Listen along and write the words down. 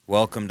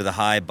Welcome to the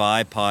Hi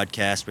Bye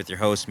podcast with your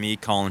host, me,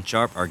 Colin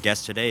Sharp. Our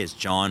guest today is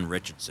John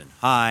Richardson.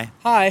 Hi.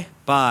 Hi.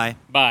 Bye.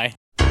 Bye.